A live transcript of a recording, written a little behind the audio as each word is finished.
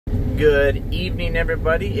Good evening,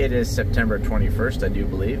 everybody. It is September 21st, I do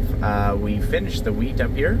believe. We finished the wheat up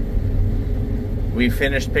here. We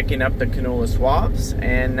finished picking up the canola swabs,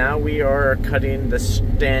 and now we are cutting the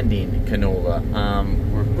standing canola.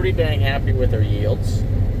 We're pretty dang happy with our yields.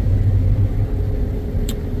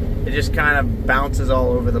 It just kind of bounces all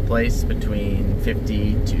over the place between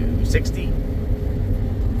 50 to 60.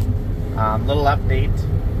 Little update.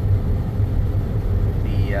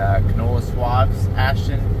 Canola swabs,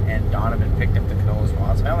 Ashton and Donovan picked up the canola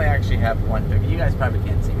swabs. I only actually have one pick. You guys probably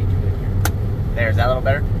can't see me too good here. There's that a little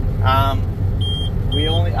better. I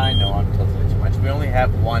know I'm tilting it too much. We only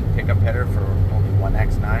have one pickup header for only one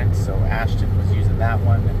X9, so Ashton was using that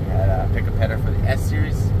one, and we had a pickup header for the S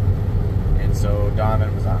series, and so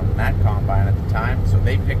Donovan was on that combine at the time, so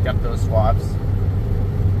they picked up those swabs.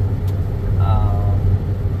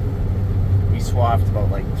 We swabbed about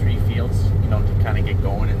like 3 fields, you know, to kind of get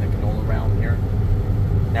going in the canola realm here.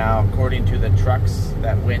 Now, according to the trucks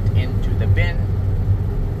that went into the bin,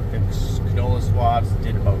 the canola swabs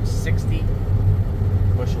did about 60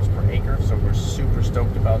 bushels per acre, so we're super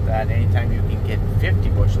stoked about that. Anytime you can get 50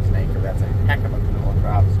 bushels an acre, that's a heck of a canola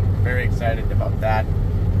crop, so we're very excited about that.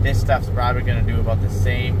 This stuff's probably going to do about the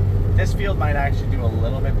same. This field might actually do a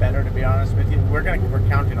little bit better, to be honest with you. We're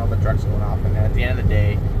counting all the trucks going off, and at the end of the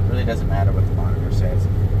day, it really doesn't matter what the monitor says.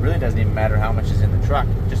 It really doesn't even matter how much is in the truck.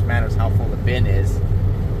 It just matters how full the bin is.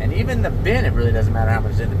 And even the bin, it really doesn't matter how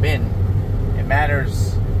much is in the bin. It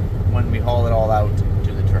matters when we haul it all out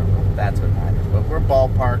to the terminal. That's what matters. But we're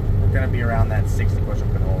ballpark. We're going to be around that 60 bushel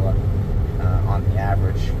canola on the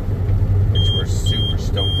average, which we're super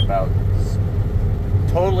stoked about. It's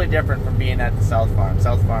totally different from being at the South Farm.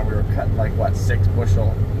 South Farm, we were cutting like, what, 6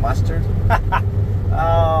 bushel mustard?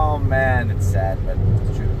 Oh, man, it's sad, but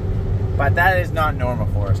it's true. But that is not normal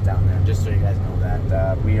for us down there, just so you guys know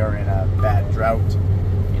that. We are in a bad drought.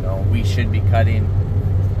 You know, we should be cutting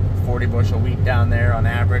 40 bushel wheat down there on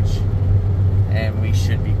average, and we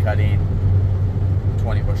should be cutting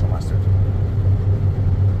 20 bushel mustard.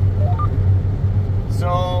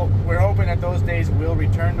 So we're hoping that those days will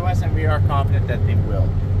return to us, and we are confident that they will.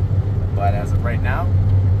 But as of right now,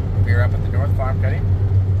 we're up at the North Farm cutting,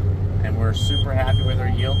 and we're super happy with our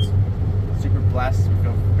yields. Super blessed. We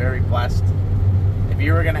feel very blessed. If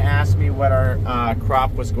you were going to ask me what our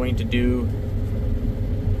crop was going to do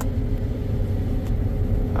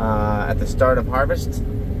at the start of harvest,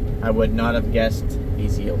 I would not have guessed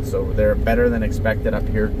these yields. So they're better than expected up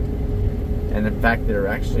here, and in fact they're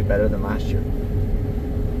actually better than last year.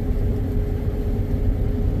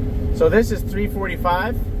 So this is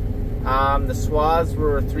 345. The swaths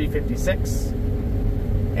were 356.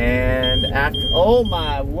 And after, oh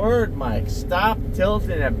my word, Mike, stop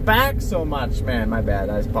tilting it back so much, man. My bad,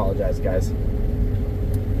 I apologize, guys.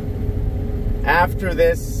 After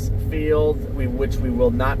this field, which we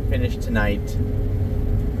will not finish tonight,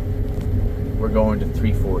 we're going to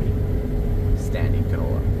 340 standing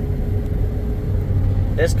canola.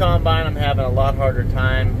 This combine, I'm having a lot harder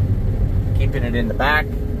time keeping it in the back.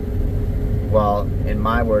 Well, in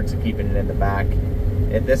my words, keeping it in the back.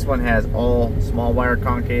 This one has all small wire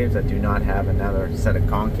concaves. I do not have another set of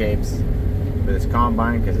concaves for this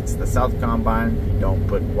combine because it's the South combine. You don't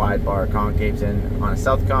put wide bar concaves in on a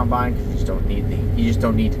South combine because you just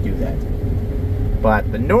don't need to do that.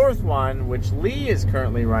 But the North one, which Lee is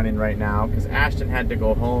currently running right now because Ashton had to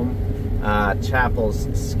go home. Chapel's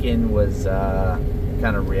skin was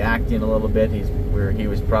kind of reacting a little bit. He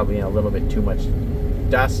was probably in a little bit too much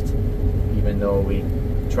dust, even though we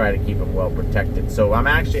try to keep him well protected. So I'm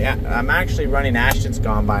actually running Ashton's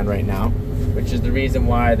combine right now, which is the reason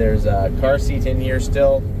why there's a car seat in here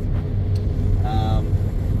still.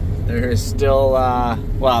 There is still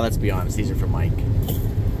well, let's be honest, these are for Mike.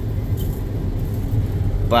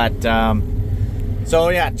 But so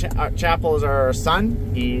yeah, Chapel is our son.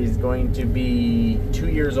 He's going to be 2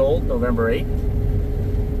 years old November 8th,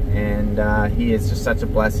 and he is just such a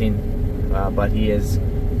blessing. But he is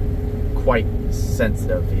quite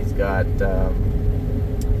sensitive. He's got a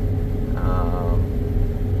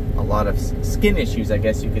lot of skin issues, I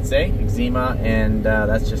guess you could say, eczema, and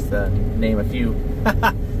that's just to name a few.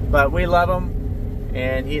 But we love him,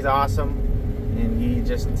 and he's awesome, and he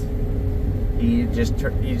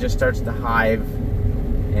just starts to hive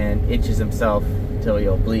and itches himself till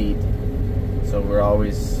he'll bleed. So we're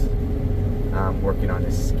always working on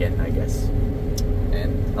his skin, I guess,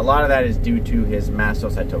 and a lot of that is due to his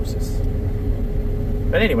mastocytosis.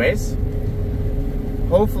 But anyways,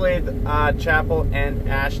 hopefully Chapel and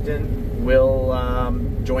Ashton will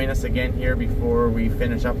join us again here before we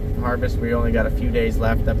finish up harvest. We only got a few days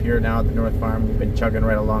left up here now at the North Farm. We've been chugging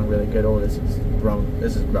right along really good. Oh, this is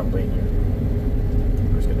rumbling here.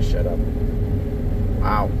 I'm just gonna shut up.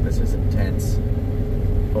 Wow, this is intense.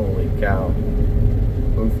 Holy cow.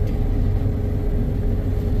 Oofty.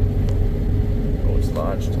 Oh, it's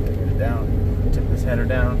lodged. Get it down. Tip this header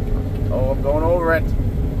down. Oh, I'm going over it.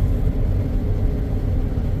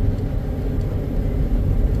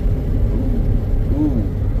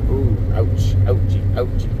 Ooh, ouch, ouchie,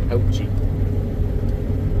 ouchie, ouchie.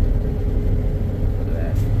 Look at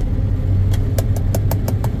that.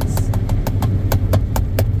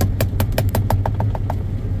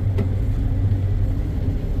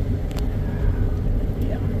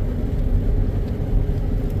 Yeah.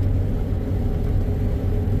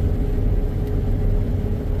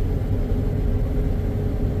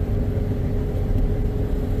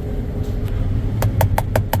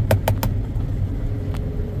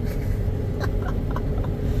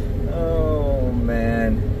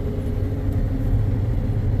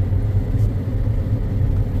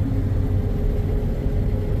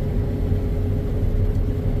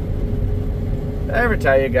 Did I ever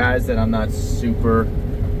tell you guys that I'm not super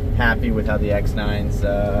happy with how the X9s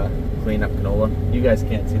clean up canola? You guys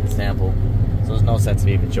can't see the sample, so there's no sense of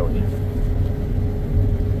even showing you.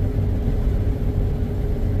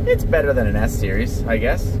 It's better than an S series, I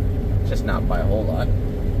guess. Just not by a whole lot.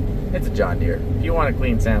 It's a John Deere. If you want a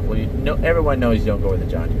clean sample, everyone knows you don't go with a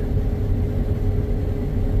John Deere.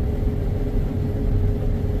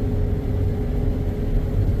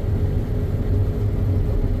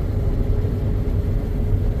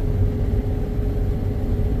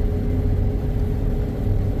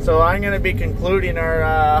 So I'm going to be concluding our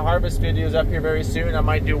harvest videos up here very soon. I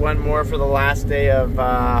might do one more for the last day of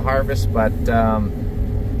harvest, but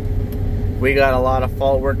we got a lot of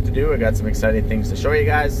fall work to do. I got some exciting things to show you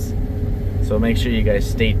guys, so make sure you guys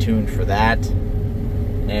stay tuned for that.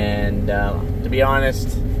 And to be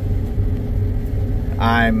honest,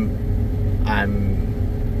 I'm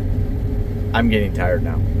getting tired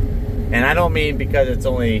now, and I don't mean because it's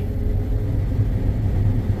only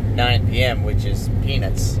 9 p.m., which is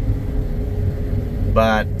peanuts,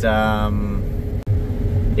 but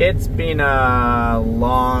it's been a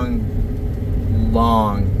long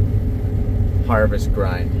harvest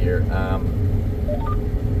grind here.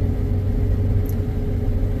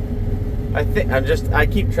 I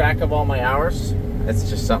keep track of all my hours. That's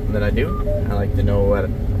just something that I do. I like to know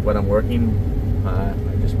what I'm working. I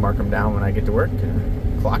just mark them down when I get to work,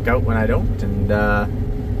 clock out when I don't, and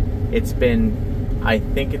I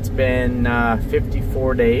think it's been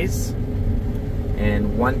 54 days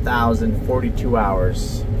and 1,042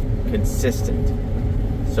 hours consistent.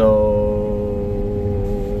 So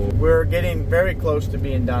we're getting very close to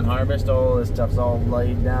being done harvest. Oh, this stuff's all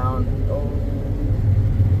laid down. Oh,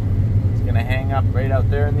 it's gonna hang up right out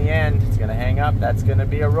there in the end. It's gonna hang up. That's gonna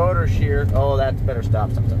be a rotor shear. Oh, that's better.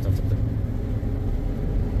 Stop. Oof.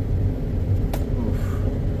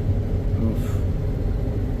 Oof.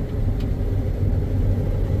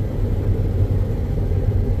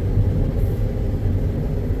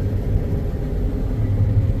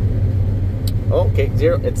 Okay,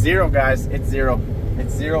 zero. It's zero, guys. It's zero.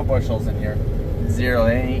 It's 0 bushels in here. Zero.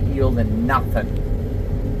 They ain't yielding nothing.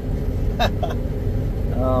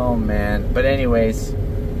 Oh man. But anyways,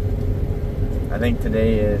 I think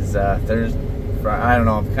today is Thursday. I don't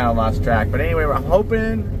know. I've kind of lost track. But anyway, we're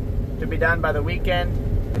hoping to be done by the weekend.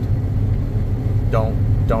 Don't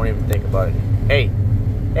even think about it. Hey,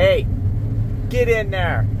 get in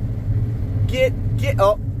there. Get.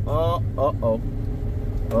 Oh.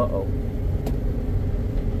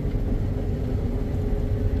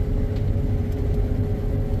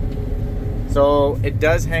 So it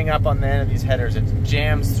does hang up on the end of these headers. It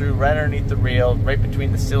jams through right underneath the reel, right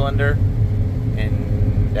between the cylinder.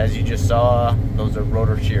 And as you just saw, those are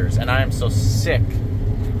rotor shears. And I am so sick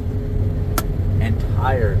and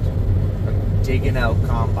tired of digging out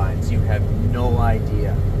combines. You have no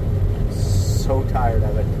idea. I'm so tired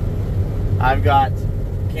of it. I've got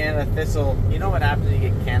Canada thistle. You know what happens when you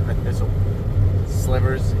get Canada thistle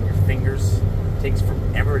slivers in your fingers? It takes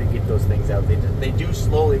forever to get those things out. They do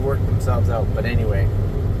slowly work themselves out. But anyway,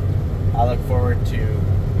 I look forward to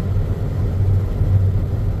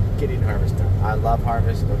getting harvest done. I love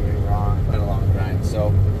harvest, don't get me wrong, it's been a long grind.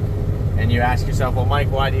 So, and you ask yourself, well, Mike,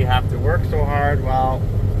 why do you have to work so hard? Well,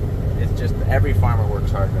 it's just every farmer works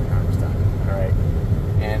hard when harvest done, all right?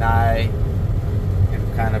 And I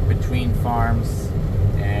am kind of between farms,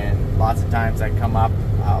 and lots of times I come up,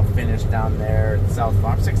 I'll finish down there at the South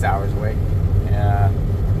Farm, 6 hours away.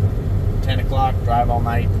 10 o'clock, drive all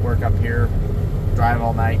night, work up here, drive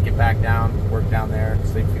all night, get back down, work down there,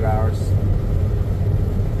 sleep a few hours.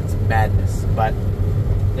 It's madness, but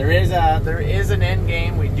there is an end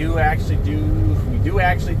game. We do actually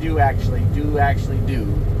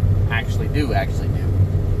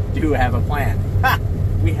have a plan. Ha!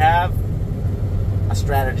 We have a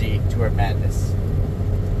strategy to our madness.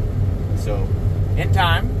 So, in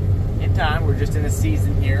time, we're just in a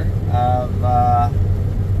season here of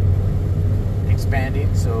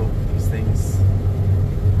expanding. So these things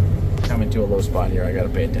come into a low spot here. I gotta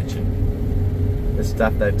pay attention. This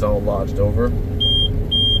stuff that's all lodged over.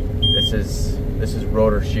 This is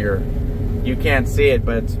rotor shear. You can't see it,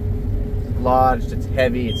 but it's lodged. It's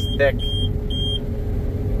heavy. It's thick.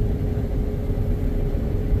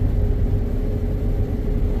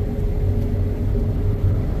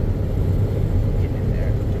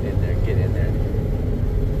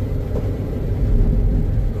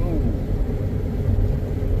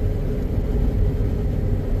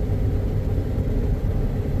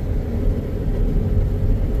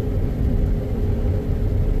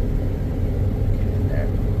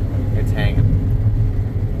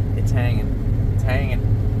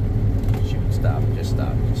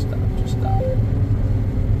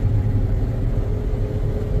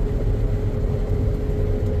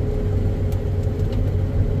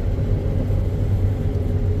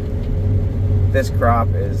 This crop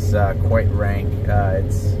is quite rank.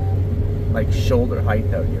 It's like shoulder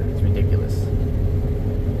height out here. It's ridiculous.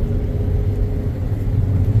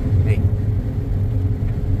 Hey.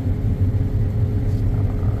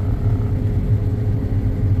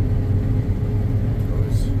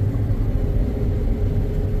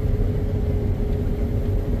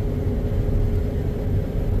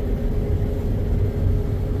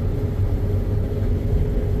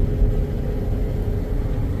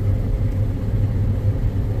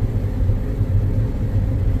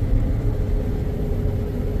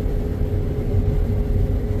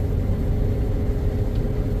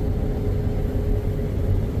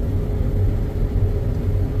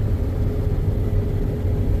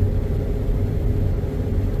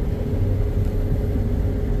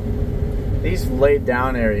 These laid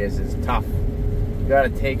down areas is tough. You gotta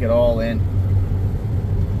take it all in.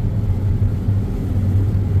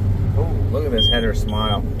 Oh, look at this header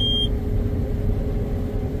smile.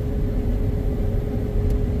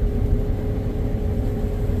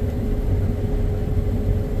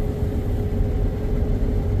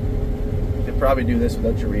 You could probably do this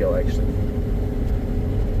without your reel, actually.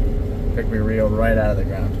 Pick my reel right out of the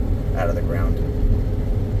ground.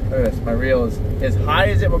 Look at this, my reel is as high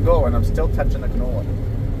as it will go and I'm still touching the canola.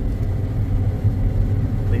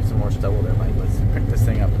 Leave some more stubble there, Mike. Let's pick this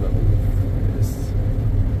thing up a little. This.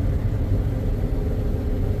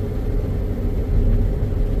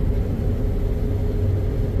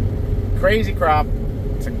 Crazy crop.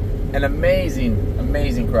 It's an amazing,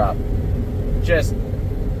 amazing crop. Just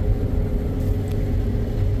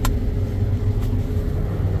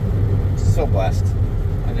so blessed.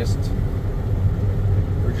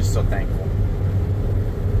 We're just so thankful.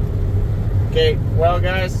 Okay, well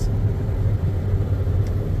guys,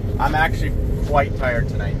 I'm actually quite tired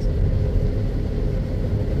tonight.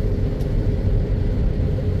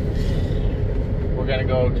 We're gonna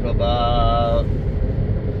go to about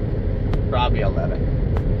probably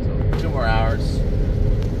 11. So 2 more hours.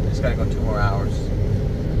 Just gotta go 2 more hours.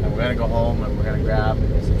 And we're gonna go home and we're gonna grab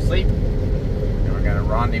some sleep. And we're gonna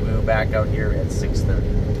rendezvous back out here at 6:30.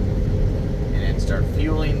 And then start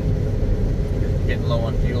fueling. Getting low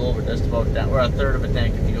on fuel. We're just about down. We're a third of a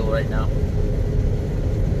tank of fuel right now.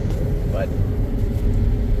 But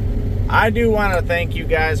I do want to thank you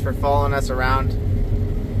guys for following us around.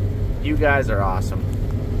 You guys are awesome.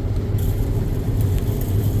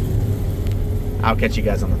 I'll catch you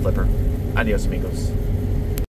guys on the flipper. Adios, amigos.